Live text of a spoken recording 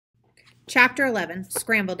Chapter 11,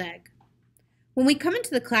 Scrambled Egg. When we come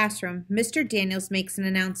into the classroom, Mr. Daniels makes an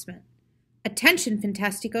announcement. Attention,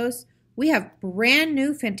 Fantasticos. We have brand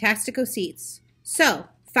new Fantastico seats. So,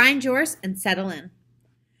 find yours and settle in.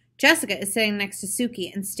 Jessica is sitting next to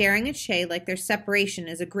Suki and staring at Shay like their separation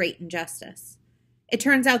is a great injustice. It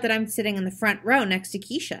turns out that I'm sitting in the front row next to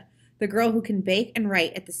Keisha, the girl who can bake and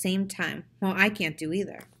write at the same time, while I can't do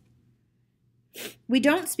either. We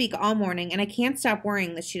don't speak all morning, and I can't stop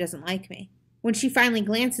worrying that she doesn't like me. When she finally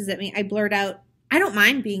glances at me, I blurt out, "I don't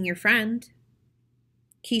mind being your friend."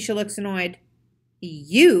 Keisha looks annoyed.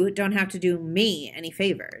 "You don't have to do me any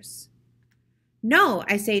favors." "No,"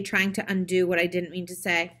 I say, trying to undo what I didn't mean to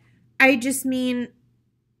say. "I just mean..."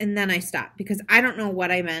 And then I stop, because I don't know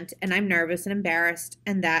what I meant, and I'm nervous and embarrassed,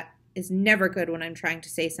 and that is never good when I'm trying to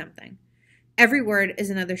say something. Every word is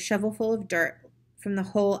another shovelful of dirt from the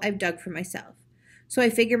hole I've dug for myself. So I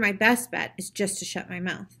figure my best bet is just to shut my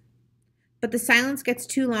mouth. But the silence gets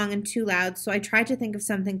too long and too loud, so I try to think of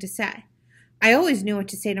something to say. I always knew what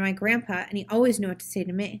to say to my grandpa, and he always knew what to say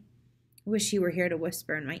to me. I wish he were here to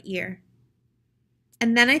whisper in my ear.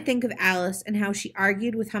 And then I think of Alice and how she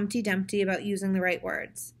argued with Humpty Dumpty about using the right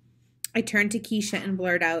words. I turn to Keisha and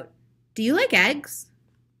blurt out, "Do you like eggs?"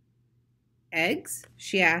 "Eggs?"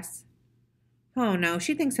 she asks. Oh no,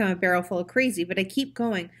 she thinks I'm a barrel full of crazy, but I keep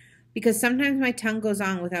going, because sometimes my tongue goes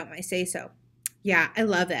on without my say-so. Yeah, I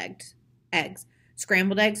love eggs. Eggs.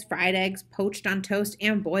 Scrambled eggs, fried eggs, poached on toast,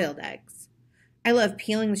 and boiled eggs. I love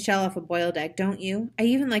peeling the shell off a boiled egg, don't you? I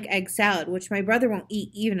even like egg salad, which my brother won't eat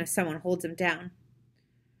even if someone holds him down.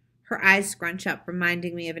 Her eyes scrunch up,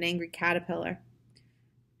 reminding me of an angry caterpillar.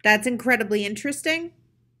 That's incredibly interesting.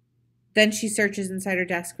 Then she searches inside her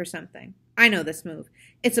desk for something. I know this move.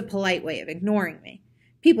 It's a polite way of ignoring me.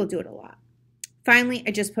 People do it a lot. Finally,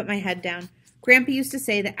 I just put my head down. Grandpa used to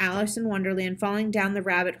say that Alice in Wonderland falling down the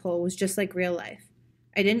rabbit hole was just like real life.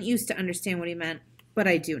 I didn't used to understand what he meant, but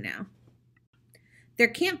I do now. There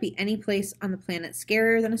can't be any place on the planet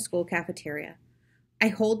scarier than a school cafeteria. I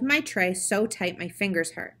hold my tray so tight my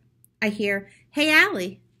fingers hurt. I hear, "Hey,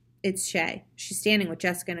 Allie." It's Shay. She's standing with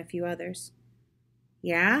Jessica and a few others.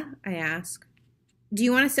 "Yeah?" I ask. "Do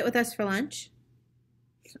you want to sit with us for lunch?"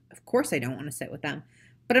 Of course I don't want to sit with them.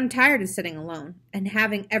 But I'm tired of sitting alone, and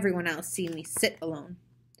having everyone else see me sit alone.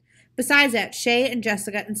 Besides that, Shay and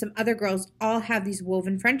Jessica and some other girls all have these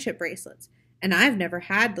woven friendship bracelets, and I've never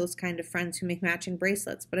had those kind of friends who make matching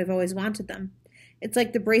bracelets, but I've always wanted them. It's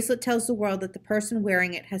like the bracelet tells the world that the person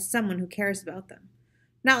wearing it has someone who cares about them.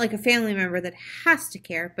 Not like a family member that has to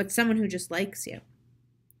care, but someone who just likes you.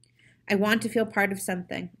 I want to feel part of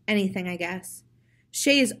something, anything, I guess.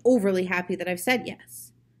 Shay is overly happy that I've said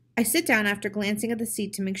yes. I sit down after glancing at the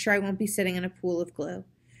seat to make sure I won't be sitting in a pool of glue.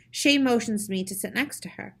 Shay motions me to sit next to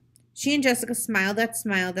her. She and Jessica smile that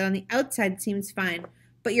smile that on the outside seems fine,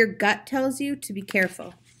 but your gut tells you to be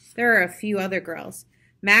careful. There are a few other girls.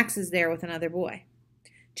 Max is there with another boy.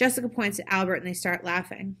 Jessica points at Albert and they start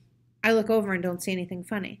laughing. I look over and don't say anything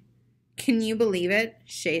funny. "Can you believe it?"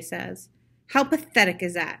 Shay says. "How pathetic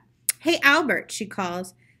is that?" "Hey, Albert," she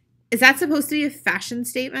calls. "Is that supposed to be a fashion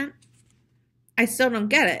statement?" I still don't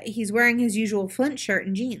get it. He's wearing his usual Flint shirt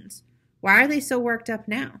and jeans. Why are they so worked up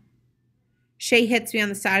now? Shay hits me on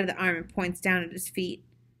the side of the arm and points down at his feet.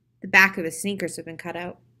 The back of his sneakers have been cut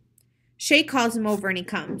out. Shay calls him over and he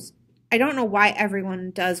comes. I don't know why everyone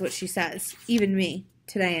does what she says, even me,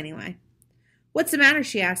 today anyway. "What's the matter?"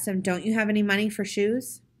 she asks him. "Don't you have any money for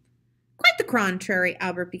shoes?" "Quite the contrary,"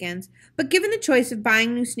 Albert begins. "But given the choice of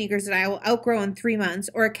buying new sneakers that I will outgrow in 3 months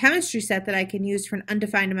or a chemistry set that I can use for an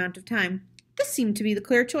undefined amount of time, this seemed to be the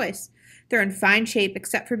clear choice. They're in fine shape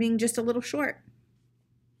except for being just a little short."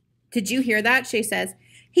 "Did you hear that?" Shay says.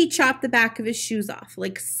 "He chopped the back of his shoes off,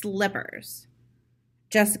 like slippers."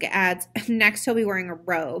 Jessica adds, "Next he'll be wearing a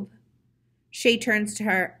robe." Shay turns to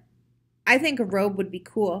her. "I think a robe would be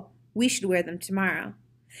cool. We should wear them tomorrow."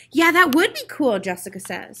 "Yeah, that would be cool," Jessica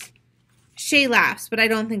says. Shay laughs, but I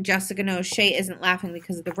don't think Jessica knows Shay isn't laughing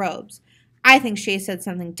because of the robes. I think Shay said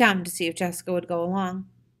something dumb to see if Jessica would go along.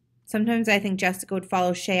 Sometimes I think Jessica would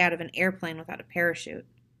follow Shay out of an airplane without a parachute.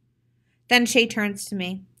 Then Shay turns to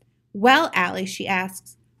me. "Well, Allie," she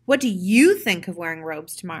asks, "what do you think of wearing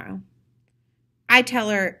robes tomorrow?" I tell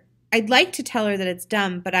her, I'd like to tell her that it's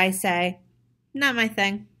dumb, but I say, not my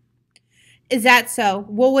thing. "Is that so?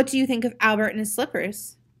 Well, what do you think of Albert and his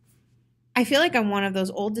slippers?" I feel like I'm in one of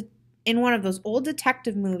those old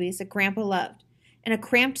detective movies that Grandpa loved, in a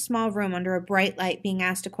cramped small room under a bright light being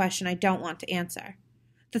asked a question I don't want to answer.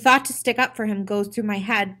 The thought to stick up for him goes through my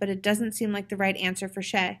head, but it doesn't seem like the right answer for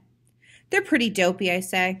Shay. "They're pretty dopey," I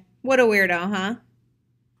say. "What a weirdo, huh?"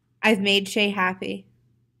 I've made Shay happy.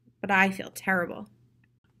 but I feel terrible.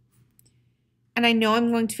 And I know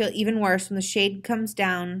I'm going to feel even worse when the shade comes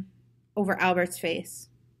down over Albert's face,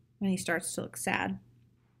 when he starts to look sad.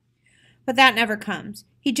 But that never comes.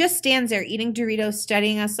 He just stands there eating Doritos,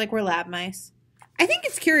 studying us like we're lab mice. I think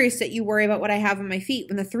it's curious that you worry about what I have on my feet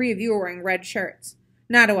when the three of you are wearing red shirts.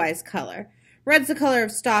 Not a wise color. Red's the color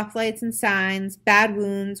of stoplights and signs, bad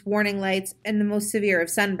wounds, warning lights, and the most severe of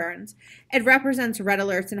sunburns. It represents red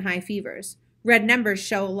alerts and high fevers. Red numbers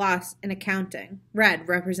show loss in accounting. Red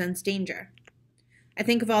represents danger. I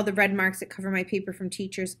think of all the red marks that cover my paper from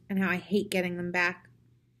teachers and how I hate getting them back.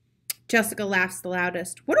 Jessica laughs the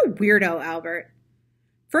loudest. What a weirdo, Albert.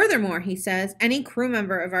 Furthermore, he says, any crew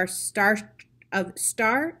member of our Star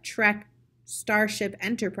Trek Starship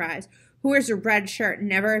Enterprise who wears a red shirt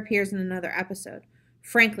never appears in another episode.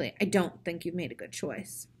 Frankly, I don't think you've made a good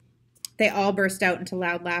choice. They all burst out into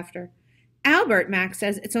loud laughter. Albert, Max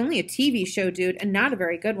says, it's only a TV show, dude, and not a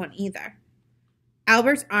very good one either.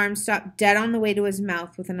 Albert's arm stopped dead on the way to his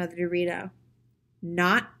mouth with another Dorito.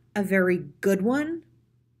 Not a very good one?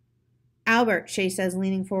 Albert, Shay says,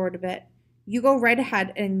 leaning forward a bit, you go right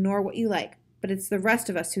ahead and ignore what you like, but it's the rest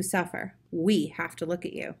of us who suffer. We have to look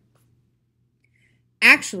at you.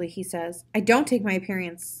 Actually, he says, I don't take my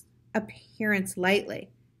appearance lightly.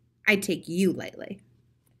 I take you lightly.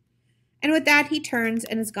 And with that, he turns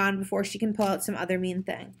and is gone before she can pull out some other mean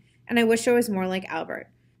thing. And I wish I was more like Albert.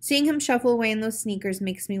 Seeing him shuffle away in those sneakers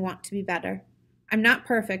makes me want to be better. I'm not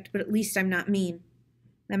perfect, but at least I'm not mean.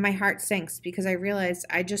 Then my heart sinks because I realized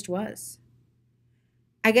I just was.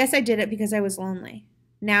 I guess I did it because I was lonely.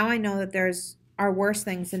 Now I know that are worse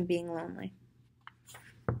things than being lonely.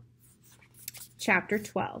 Chapter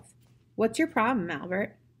 12. What's your problem,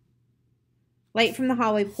 Albert? Light from the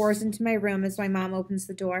hallway pours into my room as my mom opens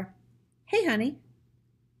the door. Hey, honey.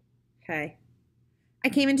 Hey. I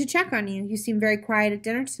came in to check on you. You seem very quiet at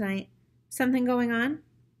dinner tonight. Something going on?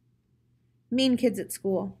 Mean kids at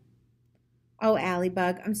school. Oh, Allie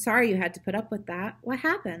Bug, I'm sorry you had to put up with that. What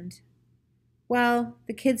happened? Well,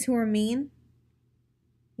 the kids who were mean.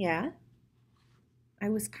 Yeah? I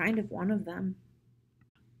was kind of one of them.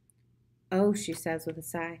 Oh, she says with a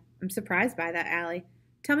sigh. I'm surprised by that, Allie.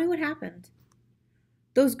 Tell me what happened.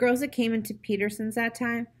 Those girls that came into Peterson's that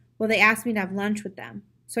time, well, they asked me to have lunch with them.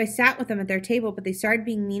 So I sat with them at their table, but they started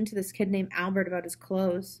being mean to this kid named Albert about his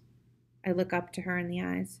clothes. I look up to her in the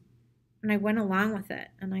eyes. And I went along with it,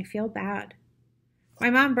 and I feel bad. My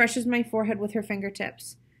mom brushes my forehead with her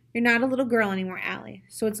fingertips. You're not a little girl anymore, Allie,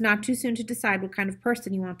 so it's not too soon to decide what kind of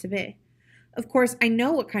person you want to be. Of course, I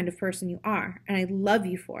know what kind of person you are, and I love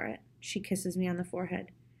you for it. She kisses me on the forehead.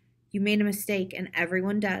 You made a mistake, and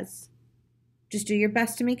everyone does. Just do your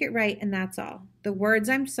best to make it right, and that's all. The words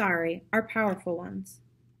I'm sorry are powerful ones.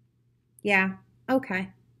 Yeah, okay.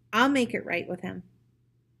 I'll make it right with him.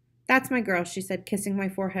 That's my girl, she said, kissing my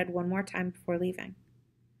forehead one more time before leaving.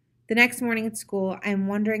 The next morning at school, I am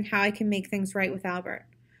wondering how I can make things right with Albert.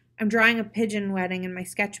 I'm drawing a pigeon wedding in my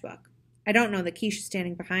sketchbook. I don't know that Keisha's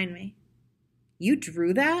standing behind me. You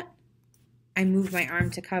drew that? I moved my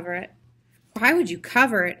arm to cover it. Why would you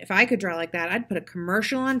cover it? If I could draw like that, I'd put a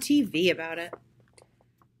commercial on TV about it.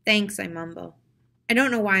 Thanks, I mumble. I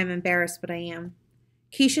don't know why I'm embarrassed, but I am.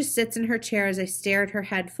 Keisha sits in her chair as I stare at her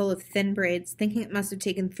head full of thin braids, thinking it must have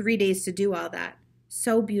taken 3 days to do all that.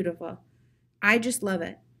 So beautiful. I just love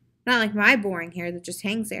it. Not like my boring hair that just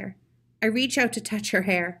hangs there. I reach out to touch her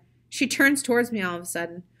hair. She turns towards me all of a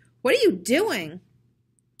sudden. What are you doing?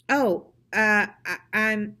 Oh,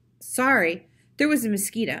 I'm sorry. There was a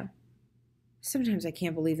mosquito. Sometimes I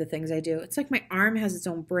can't believe the things I do. It's like my arm has its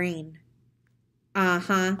own brain.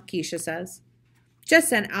 Uh-huh, Keisha says.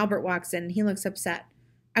 Just then, Albert walks in and he looks upset.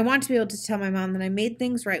 I want to be able to tell my mom that I made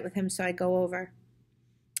things right with him, so I go over.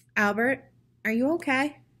 Albert, are you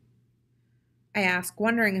okay? I ask,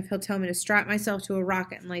 wondering if he'll tell me to strap myself to a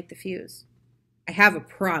rocket and light the fuse. I have a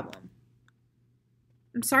problem.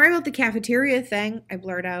 I'm sorry about the cafeteria thing, I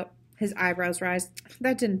blurt out. His eyebrows rise.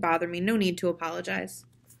 That didn't bother me. No need to apologize.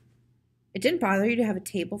 It didn't bother you to have a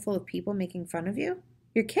table full of people making fun of you?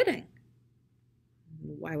 You're kidding.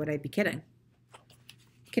 Why would I be kidding?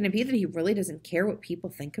 Can it be that he really doesn't care what people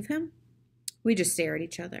think of him? We just stare at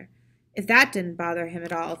each other. If that didn't bother him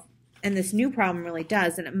at all, and this new problem really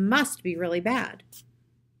does, then it must be really bad.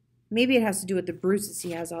 Maybe it has to do with the bruises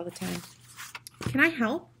he has all the time. Can I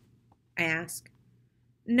help? I ask.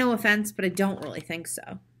 No offense, but I don't really think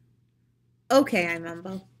so. Okay, I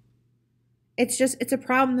mumble. It's a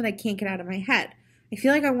problem that I can't get out of my head. I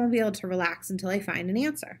feel like I won't be able to relax until I find an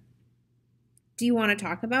answer. Do you want to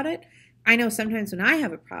talk about it? I know sometimes when I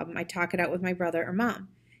have a problem, I talk it out with my brother or mom.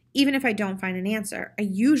 Even if I don't find an answer, I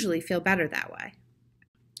usually feel better that way.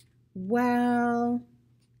 Well,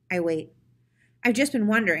 I wait. I've just been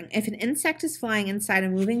wondering, if an insect is flying inside a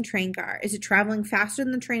moving train car, is it traveling faster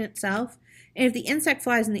than the train itself? And if the insect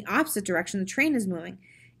flies in the opposite direction the train is moving,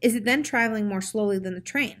 is it then traveling more slowly than the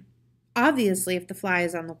train? Obviously, if the fly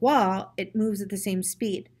is on the wall, it moves at the same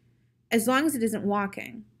speed, as long as it isn't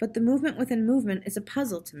walking. But the movement within movement is a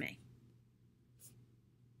puzzle to me.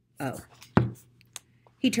 Oh.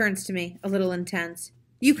 He turns to me, a little intense.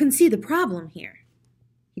 You can see the problem here.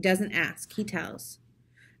 He doesn't ask, he tells.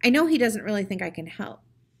 I know he doesn't really think I can help.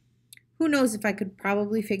 Who knows if I could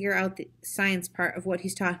probably figure out the science part of what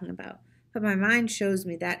he's talking about, but my mind shows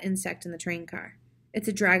me that insect in the train car. It's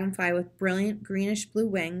a dragonfly with brilliant greenish-blue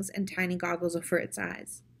wings and tiny goggles over its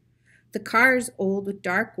eyes. The car is old with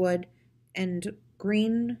dark wood and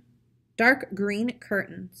dark green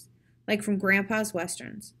curtains, like from Grandpa's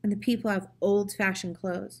Westerns, and the people have old-fashioned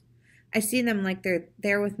clothes. I see them like they're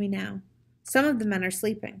there with me now. Some of the men are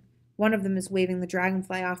sleeping. One of them is waving the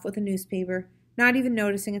dragonfly off with a newspaper, not even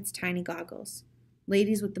noticing its tiny goggles.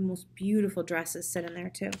 Ladies with the most beautiful dresses sit in there,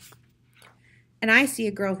 too. And I see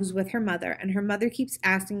a girl who's with her mother, and her mother keeps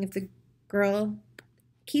asking the girl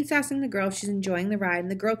if she's enjoying the ride, and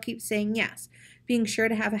the girl keeps saying yes, being sure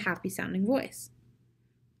to have a happy-sounding voice.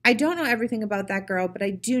 I don't know everything about that girl, but I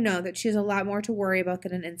do know that she has a lot more to worry about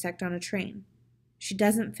than an insect on a train. She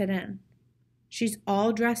doesn't fit in. She's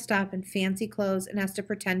all dressed up in fancy clothes and has to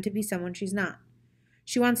pretend to be someone she's not.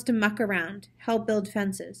 She wants to muck around, help build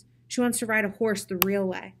fences. She wants to ride a horse the real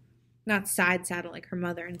way, not side saddle like her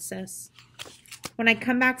mother insists. When I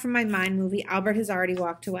come back from my mind movie, Albert has already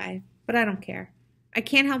walked away, but I don't care. I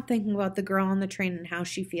can't help thinking about the girl on the train and how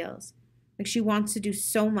she feels. Like she wants to do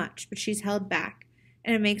so much, but she's held back,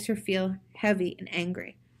 and it makes her feel heavy and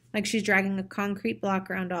angry, like she's dragging a concrete block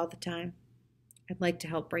around all the time. I'd like to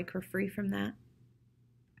help break her free from that.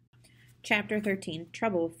 Chapter 13,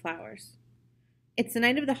 Trouble with Flowers. It's the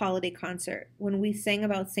night of the holiday concert, when we sing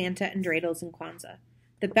about Santa and dreidels and Kwanzaa.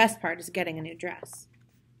 The best part is getting a new dress.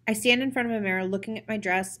 I stand in front of a mirror looking at my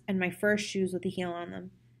dress and my first shoes with a heel on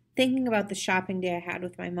them, thinking about the shopping day I had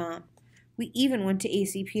with my mom. We even went to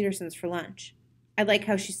A.C. Peterson's for lunch. I like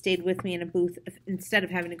how she stayed with me in a booth instead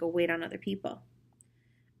of having to go wait on other people.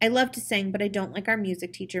 I love to sing, but I don't like our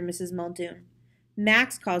music teacher, Mrs. Muldoon.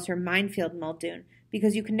 Max calls her Minefield Muldoon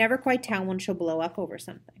because you can never quite tell when she'll blow up over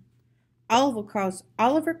something. Oliver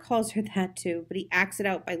calls her that too, but he acts it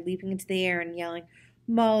out by leaping into the air and yelling,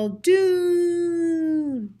 Muldoon,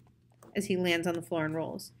 as he lands on the floor and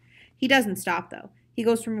rolls. He doesn't stop, though. He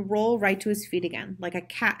goes from a roll right to his feet again, like a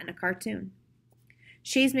cat in a cartoon.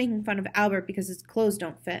 Shay's making fun of Albert because his clothes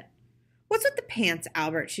don't fit. What's with the pants,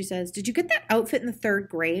 Albert, she says. Did you get that outfit in the 3rd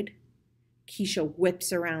grade? Keisha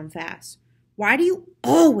whips around fast. Why do you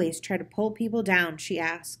always try to pull people down, she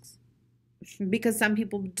asks. Because some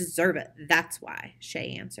people deserve it, that's why,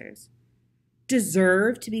 Shay answers.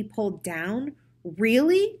 Deserve to be pulled down?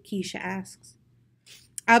 Really? Keisha asks.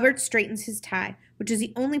 Albert straightens his tie, which is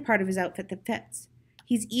the only part of his outfit that fits.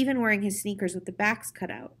 He's even wearing his sneakers with the backs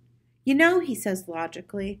cut out. You know, he says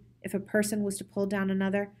logically, if a person was to pull down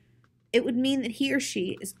another, it would mean that he or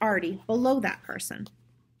she is already below that person.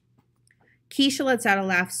 Keisha lets out a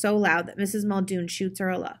laugh so loud that Mrs. Muldoon shoots her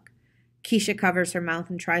a look. Keisha covers her mouth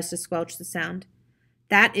and tries to squelch the sound.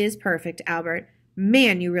 That is perfect, Albert.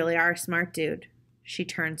 Man, you really are a smart dude. She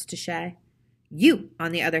turns to Shay. You,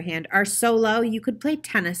 on the other hand, are so low you could play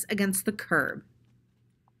tennis against the curb.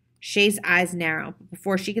 Shay's eyes narrow, but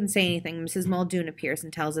before she can say anything, Mrs. Muldoon appears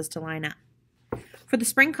and tells us to line up. For the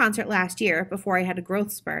spring concert last year, before I had a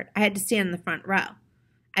growth spurt, I had to stand in the front row.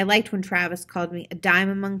 I liked when Travis called me a dime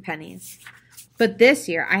among pennies. But this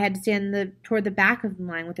year, I had to stand toward the back of the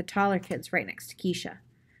line with the taller kids right next to Keisha.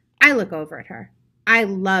 I look over at her. I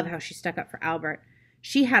love how she stuck up for Albert.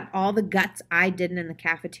 She had all the guts I didn't in the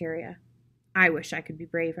cafeteria. I wish I could be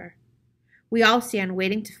braver. We all stand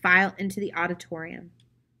waiting to file into the auditorium.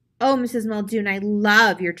 Oh, Mrs. Muldoon, I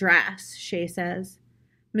love your dress, Shay says.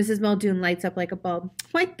 Mrs. Muldoon lights up like a bulb.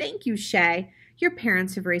 Why, thank you, Shay. Your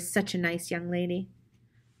parents have raised such a nice young lady.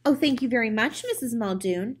 Oh, thank you very much, Mrs.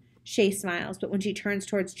 Muldoon. Shay smiles, but when she turns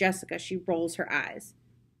towards Jessica, she rolls her eyes.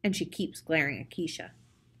 And she keeps glaring at Keisha.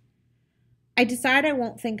 I decide I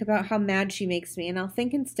won't think about how mad she makes me, and I'll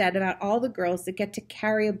think instead about all the girls that get to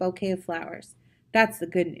carry a bouquet of flowers. That's the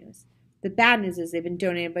good news. The bad news is they've been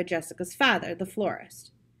donated by Jessica's father, the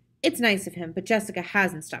florist. It's nice of him, but Jessica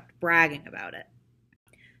hasn't stopped bragging about it.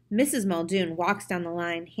 Mrs. Muldoon walks down the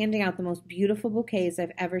line, handing out the most beautiful bouquets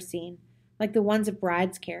I've ever seen, like the ones that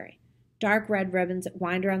brides carry. Dark red ribbons that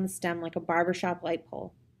wind around the stem like a barbershop light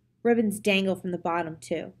pole. Ribbons dangle from the bottom,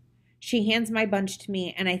 too. She hands my bunch to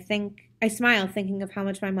me, and I think I smile, thinking of how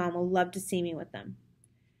much my mom will love to see me with them.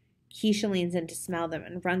 Keisha leans in to smell them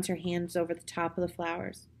and runs her hands over the top of the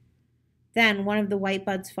flowers. Then one of the white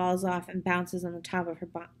buds falls off and bounces on the top of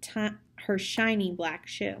her shiny black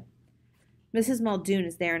shoe. Mrs. Muldoon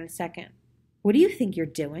is there in a second. What do you think you're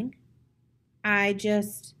doing?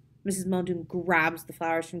 Mrs. Muldoon grabs the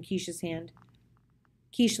flowers from Keisha's hand.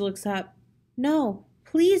 Keisha looks up. No,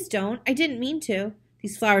 please don't. I didn't mean to.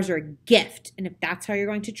 These flowers are a gift, and if that's how you're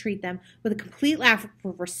going to treat them, with a complete laugh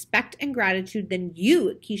of respect and gratitude, then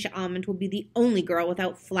you, Keisha Almond, will be the only girl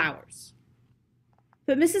without flowers.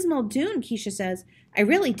 But Mrs. Muldoon, Keisha says, I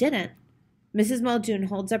really didn't. Mrs. Muldoon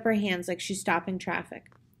holds up her hands like she's stopping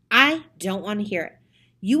traffic. I don't want to hear it.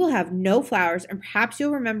 You will have no flowers, and perhaps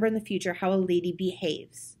you'll remember in the future how a lady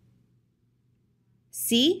behaves.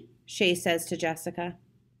 See, Shay says to Jessica.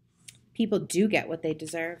 People do get what they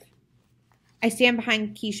deserve. I stand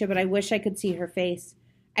behind Keisha, but I wish I could see her face.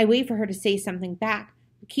 I wait for her to say something back,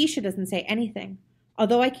 but Keisha doesn't say anything.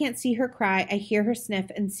 Although I can't see her cry, I hear her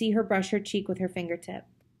sniff and see her brush her cheek with her fingertip.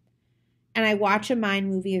 And I watch a mind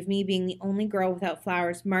movie of me being the only girl without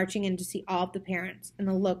flowers, marching in to see all of the parents, and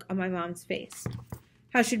the look on my mom's face.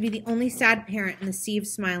 How she'd be the only sad parent in the sea of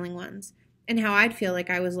smiling ones, and how I'd feel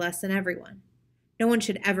like I was less than everyone. No one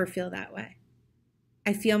should ever feel that way.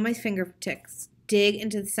 I feel my fingertips dig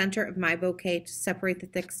into the center of my bouquet to separate the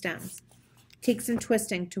thick stems. It takes some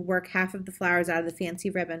twisting to work half of the flowers out of the fancy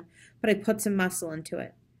ribbon, but I put some muscle into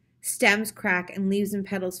it. Stems crack and leaves and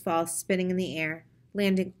petals fall, spinning in the air,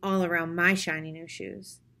 landing all around my shiny new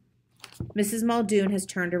shoes. Mrs. Muldoon has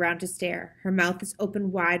turned around to stare. Her mouth is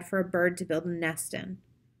open wide for a bird to build a nest in.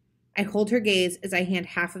 I hold her gaze as I hand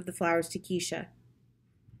half of the flowers to Keisha.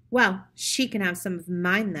 Well, she can have some of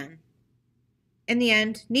mine then. In the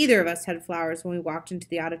end, neither of us had flowers when we walked into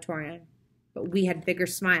the auditorium, but we had bigger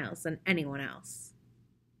smiles than anyone else.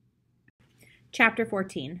 Chapter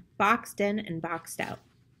 14, Boxed In and Boxed Out.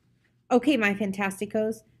 Okay, my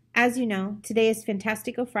Fantasticos, as you know, today is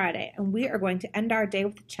Fantastico Friday, and we are going to end our day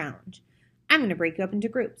with a challenge. I'm going to break you up into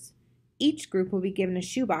groups. Each group will be given a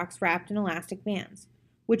shoebox wrapped in elastic bands,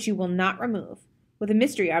 which you will not remove, with a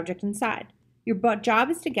mystery object inside. Your job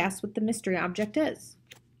is to guess what the mystery object is.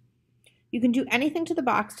 You can do anything to the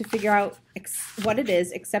box to figure out what it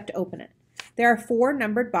is except to open it. There are 4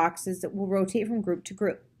 numbered boxes that will rotate from group to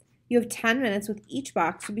group. You have 10 minutes with each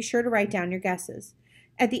box, so be sure to write down your guesses.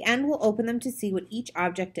 At the end, we'll open them to see what each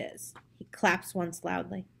object is. He claps once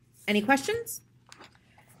loudly. Any questions?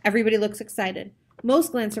 Everybody looks excited.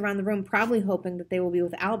 Most glance around the room, probably hoping that they will be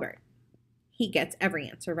with Albert. He gets every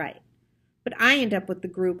answer right. But I end up with the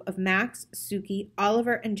group of Max, Suki,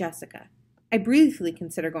 Oliver, and Jessica. I briefly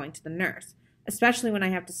consider going to the nurse, especially when I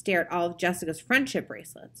have to stare at all of Jessica's friendship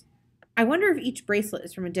bracelets. I wonder if each bracelet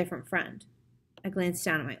is from a different friend. I glance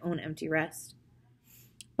down at my own empty wrist.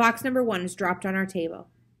 Box number 1 is dropped on our table.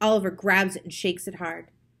 Oliver grabs it and shakes it hard.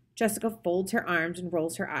 Jessica folds her arms and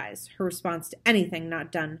rolls her eyes, her response to anything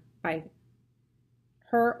not done by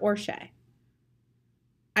her or Shay.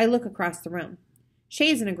 I look across the room.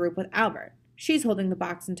 Shay's in a group with Albert. She's holding the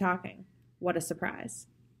box and talking. What a surprise.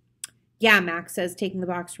 Yeah, Max says, taking the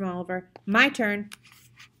box from Oliver. My turn.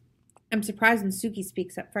 I'm surprised when Suki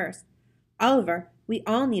speaks up first. Oliver, we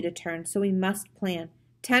all need a turn, so we must plan.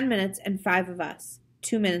 10 minutes and 5 of us.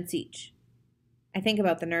 2 minutes each. I think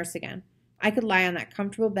about the nurse again. I could lie on that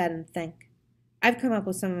comfortable bed and think. I've come up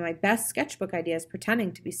with some of my best sketchbook ideas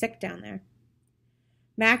pretending to be sick down there.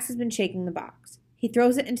 Max has been shaking the box. He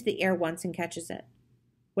throws it into the air once and catches it.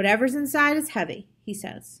 Whatever's inside is heavy, he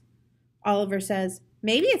says. Oliver says,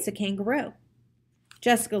 maybe it's a kangaroo.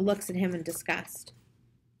 Jessica looks at him in disgust.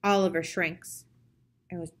 Oliver shrinks.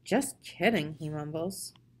 I was just kidding, he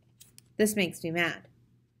mumbles. This makes me mad.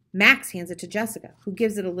 Max hands it to Jessica, who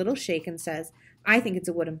gives it a little shake and says, I think it's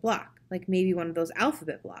a wooden block, like maybe one of those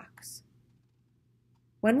alphabet blocks.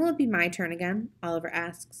 When will it be my turn again? Oliver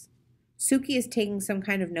asks. Suki is taking some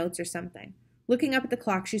kind of notes or something. Looking up at the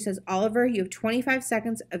clock, she says, Oliver, you have 25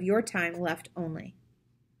 seconds of your time left only.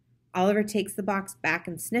 Oliver takes the box back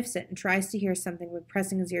and sniffs it and tries to hear something by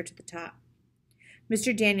pressing his ear to the top.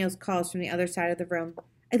 Mr. Daniels calls from the other side of the room.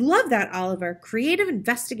 I love that, Oliver. Creative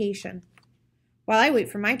investigation. While I wait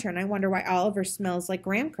for my turn, I wonder why Oliver smells like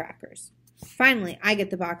graham crackers. Finally, I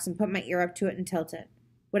get the box and put my ear up to it and tilt it.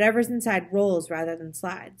 Whatever's inside rolls rather than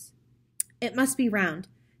slides. It must be round,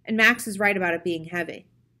 and Max is right about it being heavy.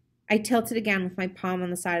 I tilt it again with my palm on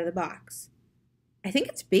the side of the box. I think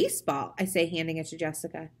it's baseball, I say, handing it to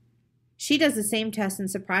Jessica. She does the same test and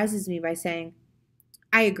surprises me by saying,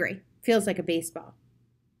 I agree. Feels like a baseball.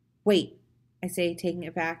 Wait, I say, taking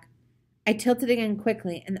it back. I tilt it again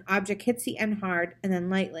quickly, and the object hits the end hard and then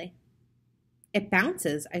lightly. It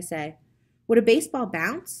bounces, I say. Would a baseball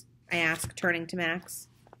bounce? I ask, turning to Max.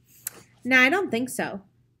 Nah, I don't think so.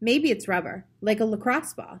 Maybe it's rubber, like a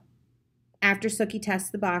lacrosse ball. After Sookie tests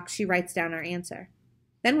the box, she writes down our answer.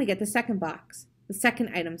 Then we get the second box. The second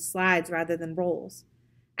item slides rather than rolls.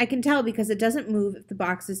 I can tell because it doesn't move if the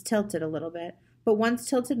box is tilted a little bit, but once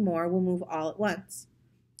tilted more, will move all at once.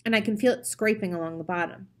 And I can feel it scraping along the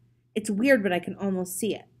bottom. It's weird, but I can almost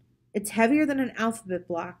see it. It's heavier than an alphabet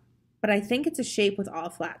block, but I think it's a shape with all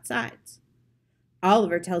flat sides.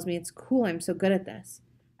 Oliver tells me it's cool I'm so good at this.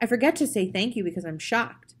 I forget to say thank you because I'm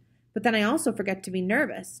shocked, but then I also forget to be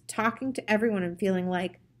nervous, talking to everyone and feeling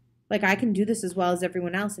like I can do this as well as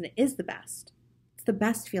everyone else, and it is the best. It's the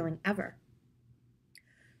best feeling ever.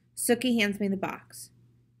 Sookie hands me the box.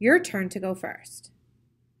 Your turn to go first.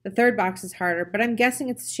 The third box is harder, but I'm guessing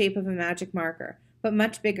it's the shape of a magic marker, but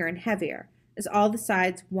much bigger and heavier, as it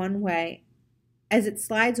slides one way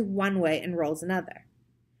and rolls another.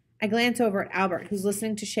 I glance over at Albert, who's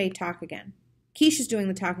listening to Shay talk again. Keisha's doing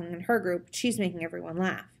the talking in her group, but she's making everyone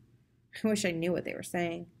laugh. I wish I knew what they were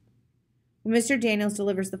saying. When Mr. Daniels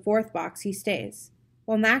delivers the fourth box, he stays.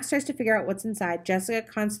 While Max tries to figure out what's inside, Jessica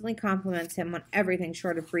constantly compliments him on everything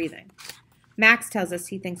short of breathing. Max tells us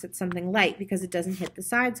he thinks it's something light because it doesn't hit the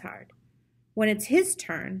sides hard. When it's his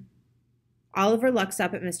turn, Oliver looks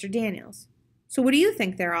up at Mr. Daniels. So what do you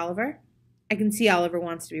think there, Oliver? I can see Oliver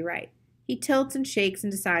wants to be right. He tilts and shakes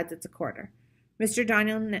and decides it's a quarter. Mr.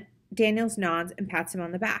 Daniels nods and pats him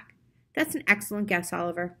on the back. That's an excellent guess,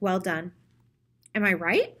 Oliver. Well done. Am I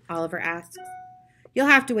right? Oliver asks. You'll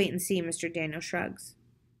have to wait and see, Mr. Daniels shrugs.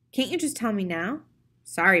 Can't you just tell me now?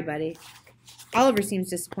 Sorry, buddy. Oliver seems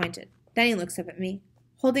disappointed. Then he looks up at me.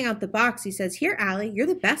 Holding out the box, he says, Here, Allie, you're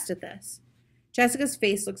the best at this. Jessica's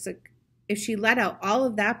face looks like if she let out all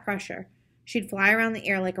of that pressure, she'd fly around the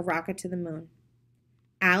air like a rocket to the moon.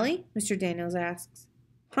 Allie? Mr. Daniels asks.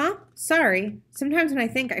 Huh? Sorry. Sometimes when I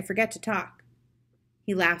think, I forget to talk.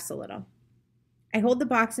 He laughs a little. I hold the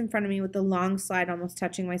box in front of me with the long slide almost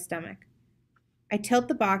touching my stomach. I tilt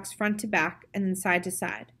the box front to back and then side to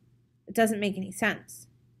side. It doesn't make any sense.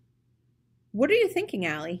 What are you thinking,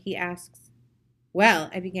 Allie? He asks. Well,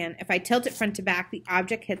 I began, if I tilt it front to back, the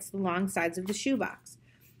object hits the long sides of the shoebox.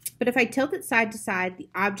 But if I tilt it side to side, the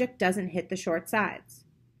object doesn't hit the short sides.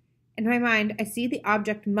 In my mind, I see the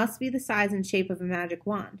object must be the size and shape of a magic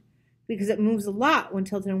wand, because it moves a lot when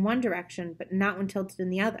tilted in one direction, but not when tilted in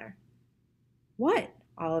the other. What?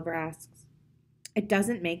 Oliver asks. It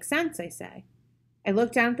doesn't make sense, I say. I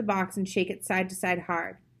look down at the box and shake it side to side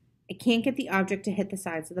hard. I can't get the object to hit the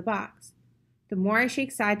sides of the box. The more I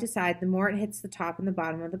shake side to side, the more it hits the top and the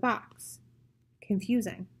bottom of the box.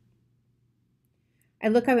 Confusing. I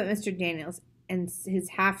look up at Mr. Daniels and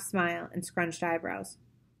his half smile and scrunched eyebrows.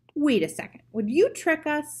 Wait a second. Would you trick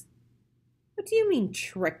us? What do you mean,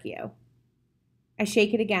 trick you? I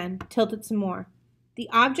shake it again, tilt it some more. The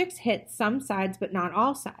objects hit some sides, but not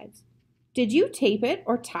all sides. Did you tape it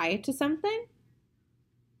or tie it to something?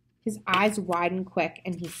 His eyes widen quick,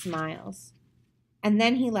 and he smiles. And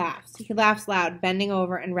then he laughs. He laughs loud, bending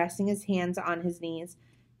over and resting his hands on his knees,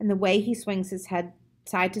 and the way he swings his head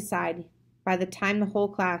side to side by the time the whole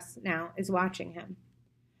class now is watching him.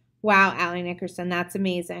 Wow, Allie Nickerson, that's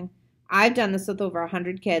amazing. I've done this with over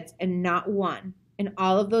 100 kids, and not one, in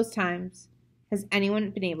all of those times, has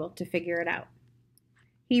anyone been able to figure it out.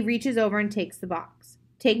 He reaches over and takes the box.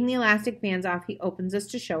 Taking the elastic bands off, he opens us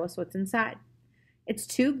to show us what's inside. It's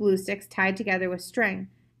 2 glue sticks tied together with string,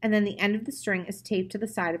 and then the end of the string is taped to the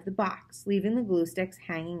side of the box, leaving the glue sticks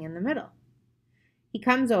hanging in the middle. He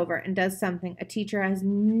comes over and does something a teacher has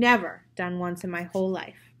never done once in my whole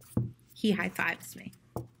life. He high-fives me.